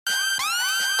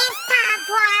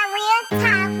for our real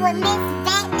talk with Miss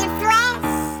Vet and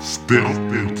Flash. Step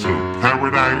into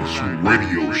Paradise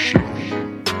Radio Show.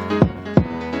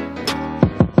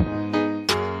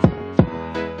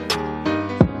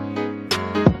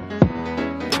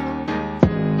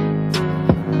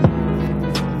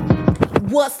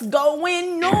 What's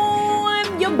going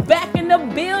on? You're back in the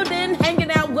building,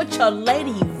 hanging out with your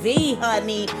lady V,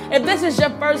 honey. If this is your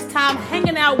first time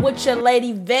hanging out with your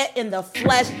lady Vet in the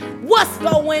flesh, what's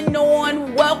going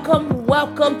on? Welcome,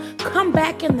 welcome. Come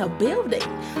back in the building.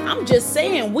 I'm just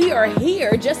saying, we are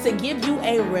here just to give you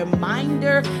a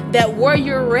reminder that where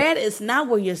you're at is not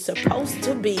where you're supposed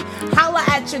to be. Holla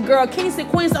at your girl, Kings and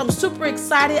Queens. I'm super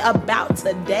excited about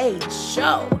today's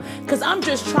show because I'm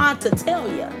just trying to tell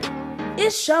you,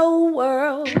 it's your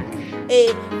world.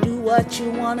 Hey, do what you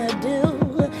wanna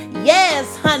do.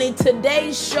 Yes, honey,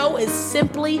 today's show is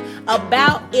simply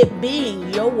about it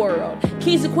being your world.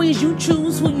 Kings and Queens, you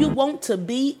choose who you want to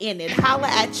be in it. Holla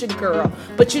at your girl.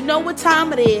 But you know what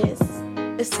time it is?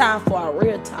 It's time for our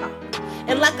real talk.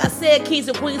 And like I said, Kings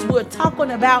and Queens, we're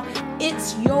talking about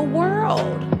it's your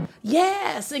world.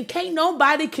 Yes, and can't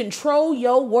nobody control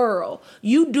your world.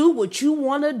 You do what you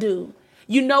want to do.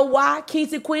 You know why,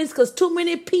 Kings and Queens? Because too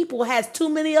many people has too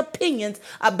many opinions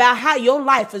about how your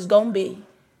life is going to be.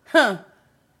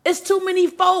 It's too many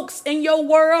folks in your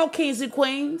world, Kings and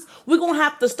Queens. We're going to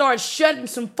have to start shutting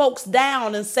some folks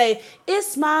down and say,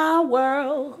 it's my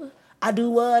world. I do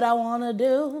what I want to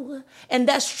do. And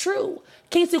that's true.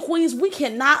 Kings and Queens, we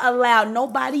cannot allow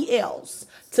nobody else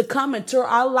to come into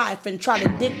our life and try to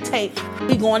dictate how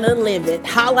we're going to live it.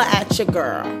 Holla at your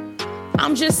girl.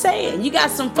 I'm just saying, you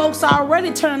got some folks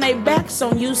already turning their backs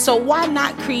on you, so why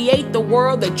not create the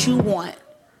world that you want?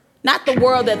 Not the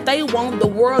world that they want, the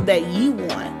world that you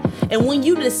want. And when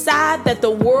you decide that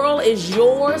the world is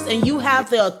yours and you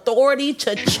have the authority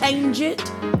to change it,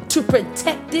 to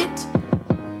protect it,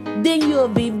 then you'll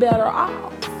be better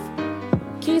off.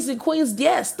 Kings and Queens,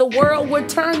 yes, the world will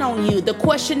turn on you. The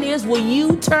question is, will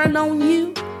you turn on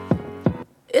you?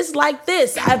 It's like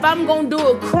this. If I'm going to do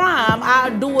a crime,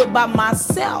 I'll do it by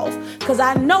myself because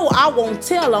I know I won't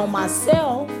tell on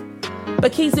myself.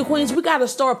 But Kings and Queens, we got to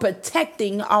start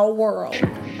protecting our world.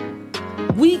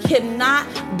 We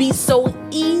cannot be so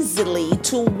easily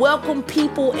to welcome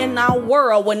people in our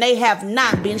world when they have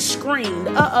not been screened.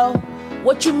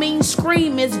 What you mean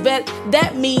screen, Miss Vet?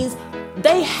 That means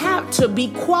they have to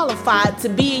be qualified to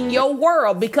be in your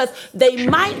world because they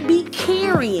might be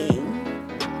carrying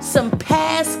some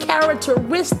past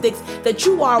characteristics that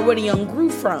you already ungrew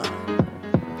from.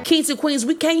 Kings and Queens,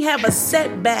 we can't have a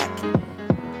setback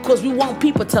because we want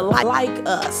people to like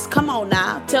us. Come on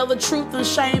now, tell the truth and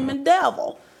shame and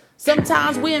devil.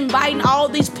 Sometimes we're inviting all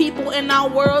these people in our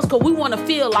worlds because we want to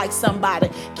feel like somebody.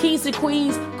 Kings and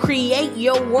Queens, create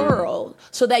your world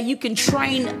so that you can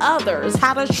train others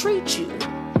how to treat you.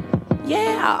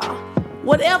 Yeah.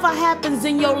 Whatever happens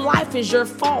in your life is your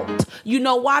fault. You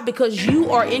know why? Because you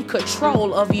are in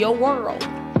control of your world.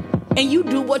 And you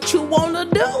do what you want to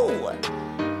do.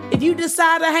 If you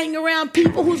decide to hang around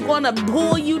people who's going to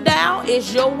pull you down,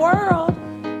 it's your world.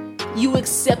 You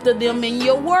accepted them in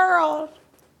your world.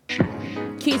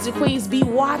 Kings and Queens, be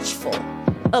watchful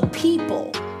of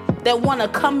people that want to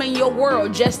come in your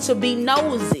world just to be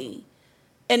nosy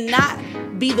and not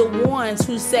be the ones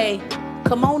who say,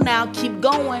 come on now, keep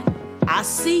going. I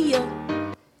see you.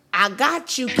 I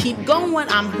got you. Keep going.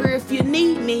 I'm here if you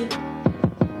need me.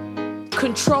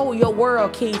 Control your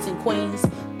world, Kings and Queens.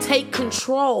 Take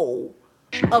control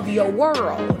of your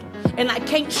world. And I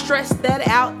can't stress that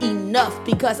out enough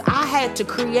because I had to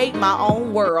create my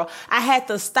own world. I had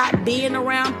to stop being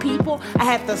around people. I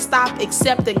had to stop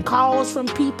accepting calls from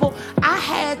people. I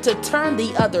had to turn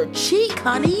the other cheek,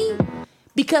 honey,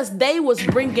 because they was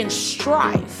bringing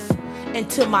strife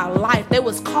into my life. They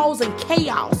was causing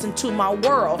chaos into my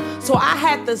world. So I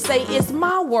had to say, it's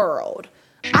my world.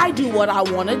 I do what I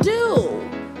want to do.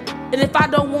 And if I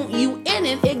don't want you in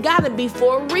it, it got to be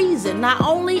for a reason. Not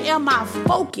only am I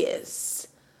focused,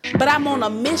 but I'm on a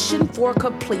mission for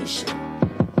completion.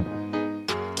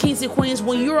 Kings and Queens,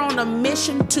 when you're on a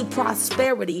mission to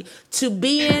prosperity, to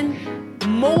being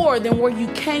more than where you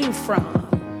came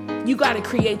from, you got to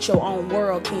create your own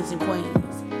world, Kings and Queens.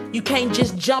 You can't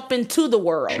just jump into the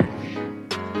world.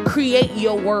 Create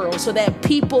your world so that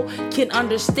people can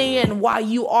understand why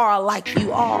you are like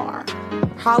you are.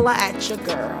 Holla at your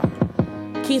girl.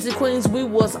 Kings and Queens, we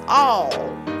was all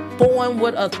born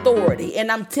with authority. And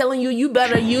I'm telling you, you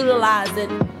better utilize it.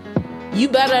 You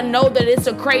better know that it's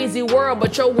a crazy world,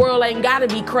 but your world ain't got to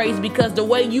be crazy because the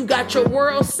way you got your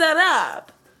world set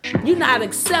up, you're not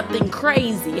accepting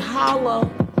crazy. Holla.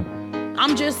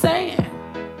 I'm just saying.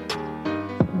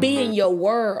 be in your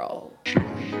world.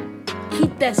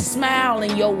 Keep that smile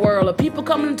in your world. If people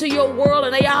coming into your world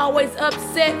and they always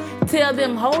upset, tell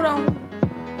them, hold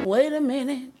on, wait a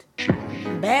minute,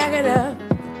 back it up.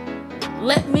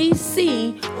 Let me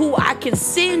see who I can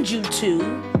send you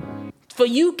to, for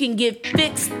you can get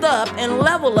fixed up and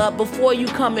level up before you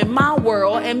come in my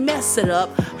world and mess it up.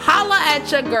 Holla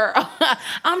at your girl.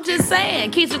 I'm just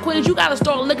saying, Kings and Queens, you got to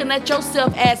start looking at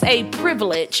yourself as a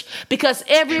privilege, because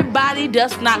everybody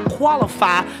does not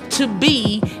qualify to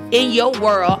be in your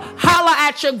world. Holla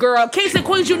at your girl. Kings and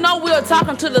Queens, you know we're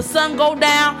talking till the sun go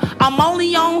down. I'm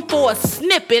only on for a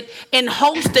snippet in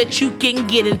hopes that you can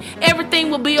get it. Everything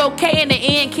will be okay in the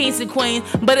end, Kings and Queens,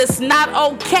 but it's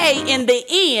not okay in the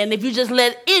end if you just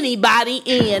let anybody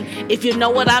in, if you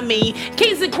know what I mean.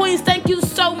 Kings and Queens, thank you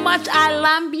so much. I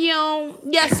love you.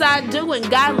 Yes, I do, and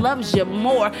God loves you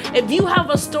more. If you have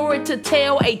a story to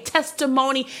tell, a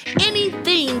testimony,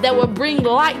 anything that will bring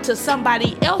light to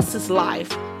somebody else's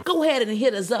life, go ahead and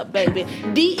hit us up, baby.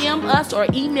 DM us or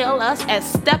email us at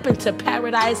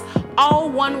stepintoparadise, all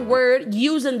one word,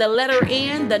 using the letter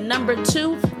N, the number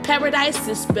 2. Paradise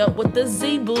is spelled with the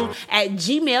Z, boo, at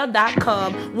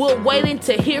gmail.com. We're waiting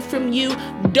to hear from you.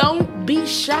 Don't be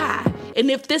shy.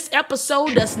 And if this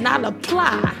episode does not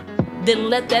apply,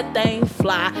 then let that thing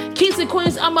fly. Kings and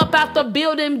Queens, I'm up out the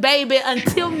building, baby.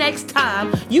 Until next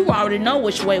time, you already know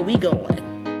which way we going.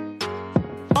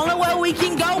 Only way we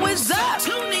can go is up.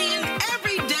 Tune in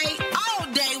every day, all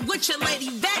day with your lady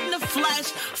Vet in the flesh.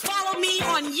 Follow me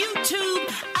on YouTube,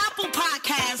 Apple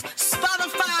Podcasts,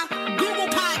 Spotify, Google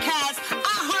Podcasts,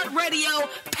 iHeartRadio,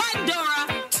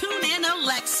 Pandora, TuneIn,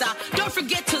 Alexa. Don't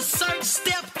forget to